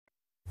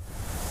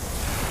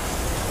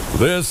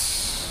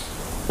This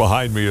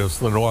behind me is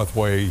the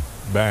Northway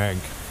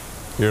Bank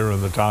here in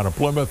the town of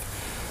Plymouth.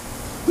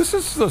 This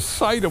is the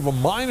site of a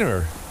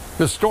minor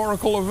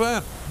historical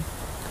event.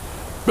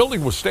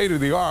 Building was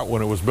state-of-the-art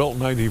when it was built in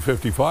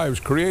 1955. It was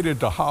created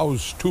to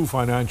house two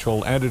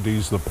financial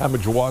entities, the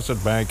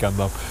Plymouth Bank and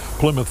the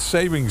Plymouth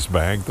Savings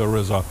Bank. There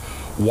is a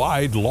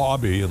wide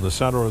lobby in the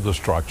center of the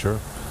structure.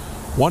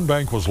 One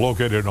bank was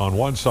located on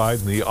one side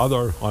and the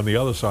other on the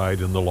other side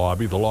in the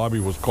lobby. The lobby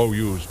was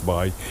co-used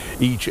by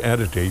each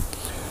entity.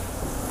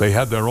 They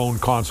had their own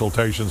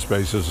consultation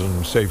spaces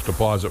and safe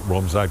deposit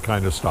rooms, that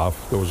kind of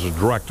stuff. There was a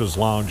director's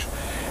lounge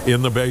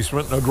in the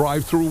basement and a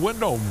drive-through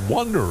window,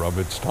 wonder of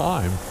its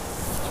time.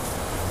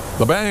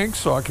 The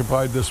banks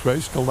occupied this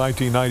space till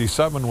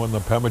 1997 when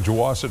the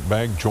Plymouth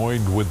Bank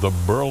joined with the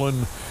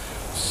Berlin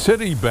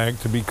City Bank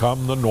to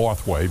become the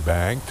Northway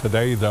Bank.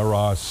 Today there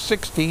are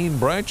 16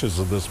 branches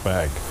of this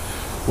bank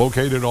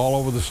located all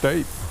over the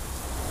state.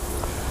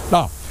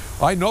 Now,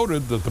 I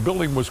noted that the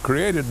building was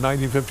created in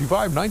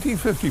 1955.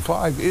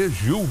 1955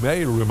 is, you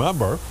may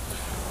remember,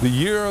 the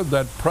year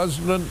that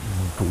President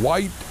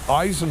Dwight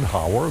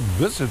Eisenhower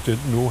visited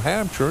New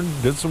Hampshire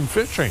and did some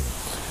fishing.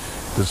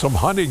 Did some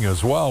hunting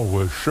as well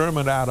with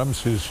Sherman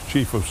Adams, his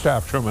chief of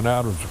staff. Sherman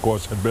Adams, of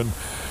course, had been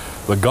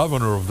the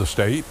governor of the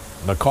state,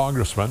 the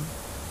congressman.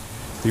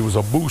 He was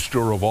a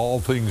booster of all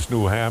things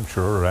New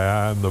Hampshire,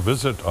 and the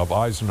visit of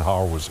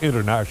Eisenhower was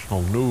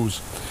international news.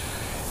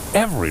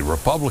 Every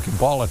Republican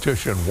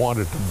politician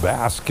wanted to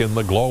bask in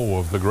the glow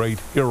of the great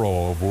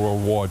hero of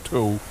World War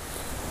II.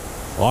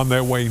 On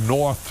their way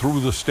north through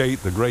the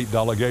state, the great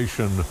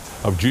delegation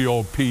of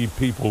GOP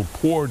people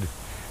poured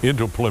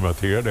into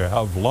Plymouth here to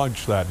have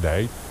lunch that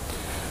day.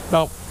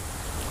 Now,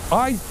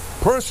 I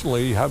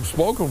personally have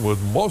spoken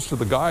with most of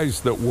the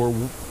guys that were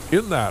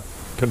in that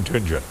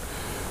contingent.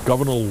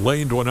 Governor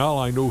Lane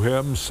Dwinell, I knew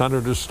him,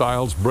 Senator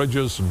Stiles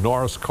Bridges,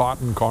 Norris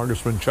Cotton,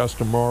 Congressman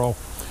Chester Morrow,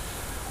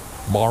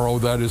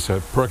 that is,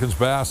 Perkins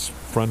Bass,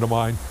 friend of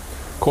mine.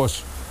 Of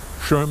course,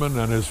 Sherman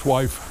and his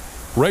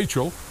wife,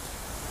 Rachel.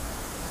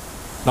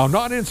 Now,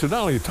 not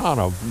incidentally, the town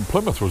of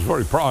Plymouth was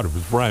very proud of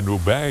his brand new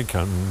bank,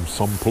 and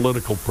some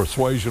political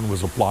persuasion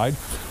was applied.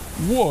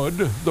 Would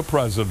the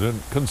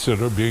president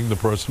consider being the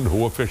person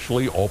who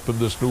officially opened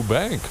this new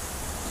bank?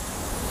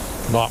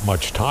 Not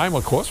much time,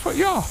 of course, but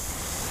yeah.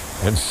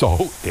 And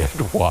so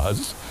it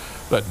was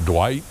that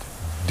Dwight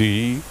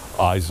D.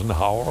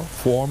 Eisenhower,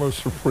 former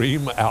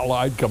Supreme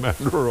Allied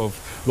Commander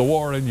of the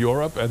war in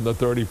Europe and the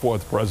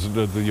 34th President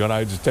of the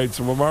United States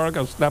of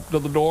America, stepped to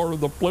the door of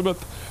the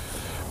Plymouth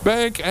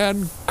Bank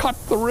and cut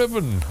the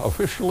ribbon,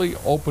 officially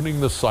opening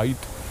the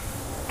site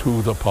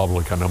to the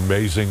public. An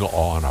amazing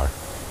honor.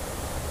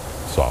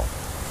 So,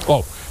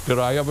 did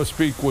I ever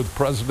speak with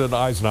President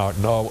Eisenhower?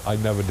 No, I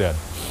never did.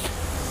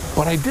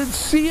 But I did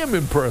see him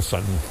in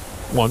person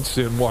once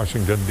in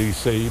Washington,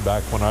 D.C.,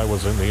 back when I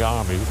was in the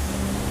Army.